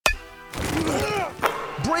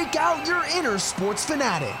break out your inner sports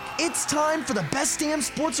fanatic. It's time for the best damn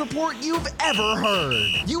sports report you've ever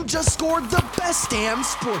heard. You just scored the best damn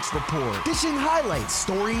sports report. Dishing highlights,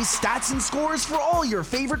 stories, stats, and scores for all your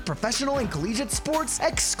favorite professional and collegiate sports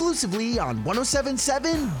exclusively on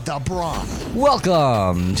 107.7 The Bronx.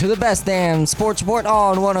 Welcome to the best damn sports report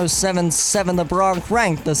on 107.7 The Bronx,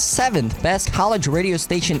 ranked the 7th best college radio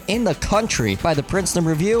station in the country by the Princeton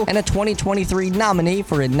Review and a 2023 nominee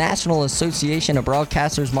for a National Association of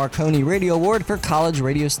Broadcasters Marconi Radio Award for College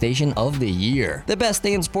Radio Station of the Year. The best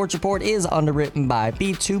damn sports report is underwritten by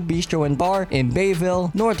B2 Bistro and Bar in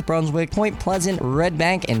Bayville, North Brunswick, Point Pleasant, Red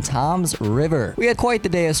Bank, and Toms River. We had quite the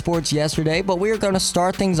day of sports yesterday, but we are going to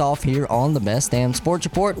start things off here on the best damn sports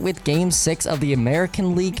report with Game 6 of the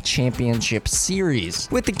American League Championship Series.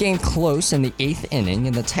 With the game close in the 8th inning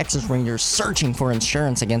and the Texas Rangers searching for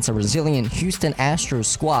insurance against a resilient Houston Astros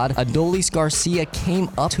squad, Adolis Garcia came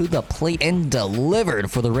up to the plate and delivered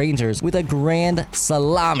for the Rangers with a grand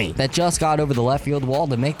salami that just got over the left field wall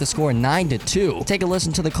to make the score 9-2. Take a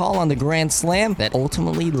listen to the call on the grand slam that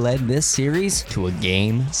ultimately led this series to a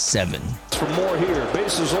Game 7. For more here,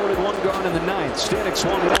 bases loaded, one gone in the ninth. Stanek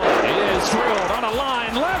swung on. It is drilled on a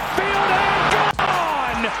line, left field and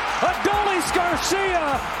gone! Adolis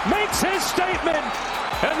Garcia makes his statement,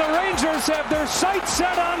 and the Rangers have their sights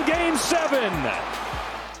set on Game 7.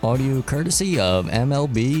 Audio courtesy of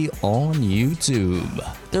MLB on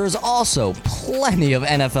YouTube. There is also plenty of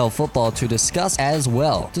NFL football to discuss as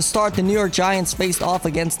well. To start, the New York Giants faced off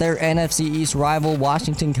against their NFC East rival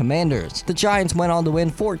Washington Commanders. The Giants went on to win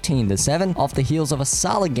 14-7 off the heels of a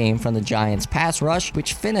solid game from the Giants pass rush,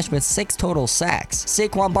 which finished with 6 total sacks.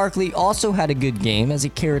 Saquon Barkley also had a good game as he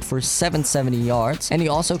carried for 770 yards, and he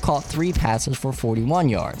also caught 3 passes for 41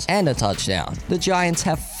 yards and a touchdown. The Giants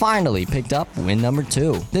have finally picked up win number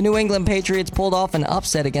 2. The New England Patriots pulled off an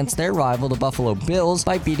upset against their rival, the Buffalo Bills,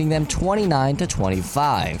 by beating them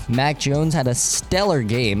 29-25. Mac Jones had a stellar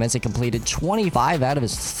game as he completed 25 out of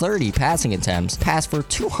his 30 passing attempts, passed for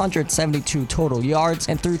 272 total yards,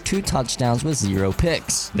 and threw 2 touchdowns with 0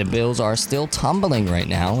 picks. The Bills are still tumbling right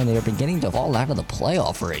now, and they are beginning to fall out of the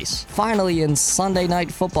playoff race. Finally, in Sunday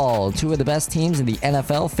Night Football, 2 of the best teams in the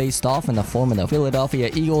NFL faced off in the form of the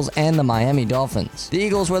Philadelphia Eagles and the Miami Dolphins. The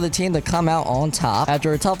Eagles were the team to come out on top.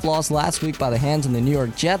 After a tough loss last week by the hands of the New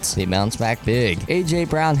York Jets, they bounced back big. A.J.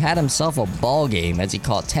 Brown had himself a ball game as he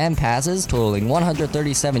caught 10 passes, totaling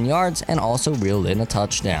 137 yards, and also reeled in a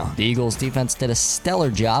touchdown. The Eagles defense did a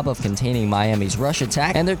stellar job of containing Miami's rush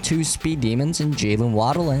attack and their 2 speed demons in Jalen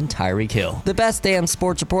Waddle and Tyreek Hill. The best damn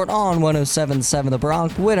sports report on 107.7 The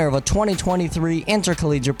Bronx, winner of a 2023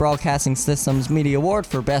 Intercollegiate Broadcasting Systems Media Award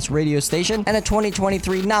for Best Radio Station and a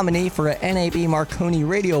 2023 nominee for a NAB Marconi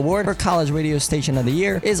Radio Award for College Radio Station of the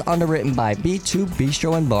Year, is underwritten by B2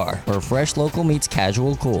 Bistro and Bar, where fresh local meets casual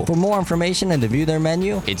cool. For more information and to view their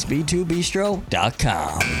menu, it's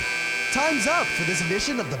b2bistro.com. Time's up for this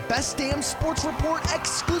edition of the Best Damn Sports Report,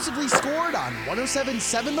 exclusively scored on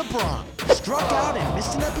 107.7 The Bronx. Struck out and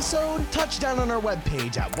missed an episode? Touchdown on our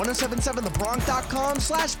webpage at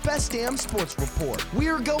 107.7thebronx.com/Best Damn Sports Report.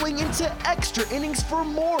 We're going into extra innings for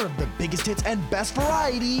more of the biggest hits and best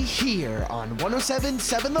variety here on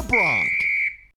 107.7 The Bronx.